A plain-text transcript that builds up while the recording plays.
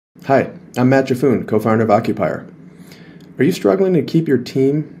Hi, I'm Matt Jaffoon, co-founder of Occupier. Are you struggling to keep your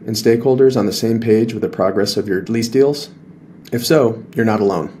team and stakeholders on the same page with the progress of your lease deals? If so, you're not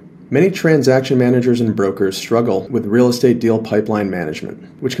alone. Many transaction managers and brokers struggle with real estate deal pipeline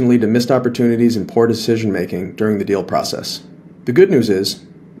management, which can lead to missed opportunities and poor decision-making during the deal process. The good news is,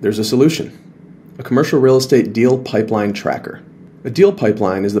 there's a solution: a commercial real estate deal pipeline tracker. A deal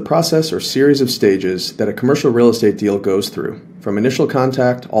pipeline is the process or series of stages that a commercial real estate deal goes through, from initial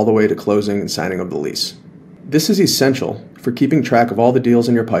contact all the way to closing and signing of the lease. This is essential for keeping track of all the deals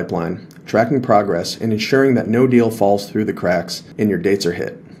in your pipeline, tracking progress, and ensuring that no deal falls through the cracks and your dates are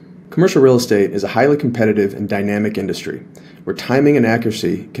hit. Commercial real estate is a highly competitive and dynamic industry where timing and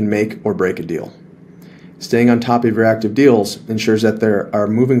accuracy can make or break a deal. Staying on top of your active deals ensures that they are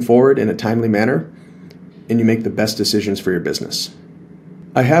moving forward in a timely manner and you make the best decisions for your business.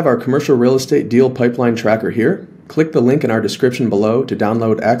 I have our commercial real estate deal pipeline tracker here. Click the link in our description below to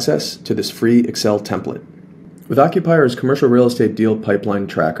download access to this free Excel template. With Occupier's commercial real estate deal pipeline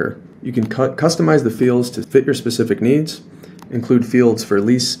tracker, you can customize the fields to fit your specific needs, include fields for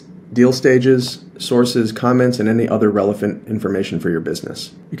lease, deal stages, sources, comments, and any other relevant information for your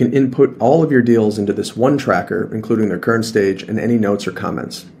business. You can input all of your deals into this one tracker, including their current stage and any notes or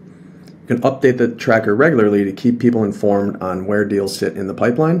comments. You can update the tracker regularly to keep people informed on where deals sit in the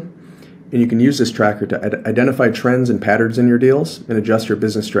pipeline, and you can use this tracker to identify trends and patterns in your deals and adjust your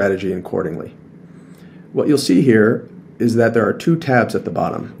business strategy accordingly. What you'll see here is that there are two tabs at the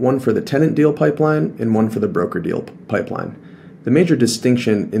bottom, one for the tenant deal pipeline and one for the broker deal pipeline. The major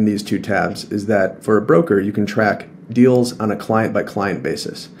distinction in these two tabs is that for a broker, you can track deals on a client-by-client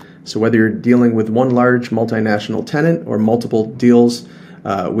basis. So whether you're dealing with one large multinational tenant or multiple deals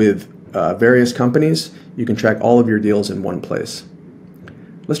with various companies, you can track all of your deals in one place.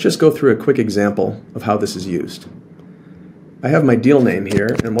 Let's just go through a quick example of how this is used. I have my deal name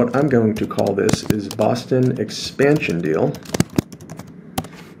here, and what I'm going to call this is Boston Expansion Deal.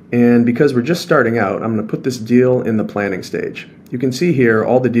 And because we're just starting out, I'm going to put this deal in the planning stage. You can see here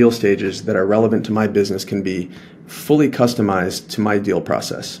all the deal stages that are relevant to my business can be fully customized to my deal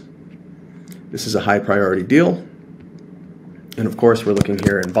process. This is a high priority deal. And of course, we're looking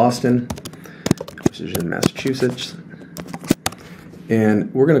here in Boston, which is in Massachusetts.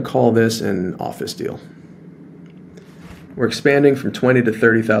 And we're going to call this an office deal. We're expanding from 20 to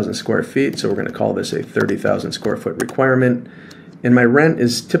 30,000 square feet, so we're going to call this a 30,000 square foot requirement. And my rent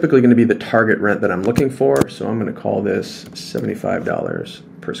is typically going to be the target rent that I'm looking for, so I'm going to call this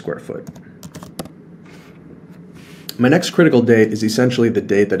 $75 per square foot. My next critical date is essentially the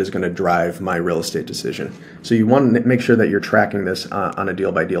date that is going to drive my real estate decision. So you want to make sure that you're tracking this on a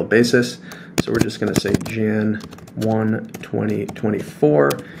deal-by-deal basis. So we're just going to say Jan 1, 2024,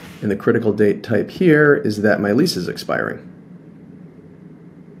 and the critical date type here is that my lease is expiring.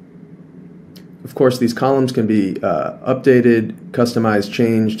 Of course, these columns can be updated, customized,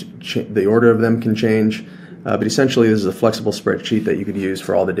 changed, the order of them can change, but essentially this is a flexible spreadsheet that you could use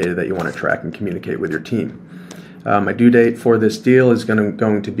for all the data that you want to track and communicate with your team. My due date for this deal is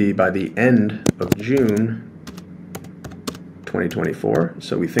going to be by the end of June 2024,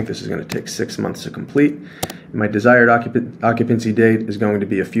 so we think this is going to take 6 months to complete. My desired occupancy date is going to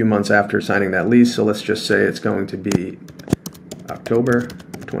be a few months after signing that lease, so let's just say it's going to be October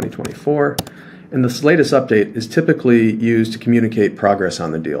 2024. And this latest update is typically used to communicate progress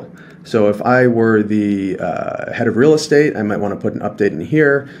on the deal. So if I were the head of real estate, I might want to put an update in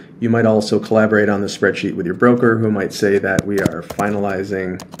here. You might also collaborate on the spreadsheet with your broker, who might say that we are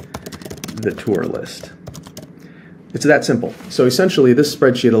finalizing the tour list. It's that simple. So essentially, this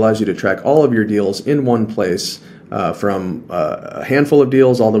spreadsheet allows you to track all of your deals in one place, from a handful of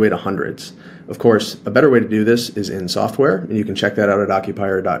deals all the way to hundreds. Of course, a better way to do this is in software, and you can check that out at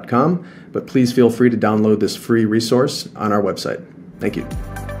occupier.com, but please feel free to download this free resource on our website. Thank you.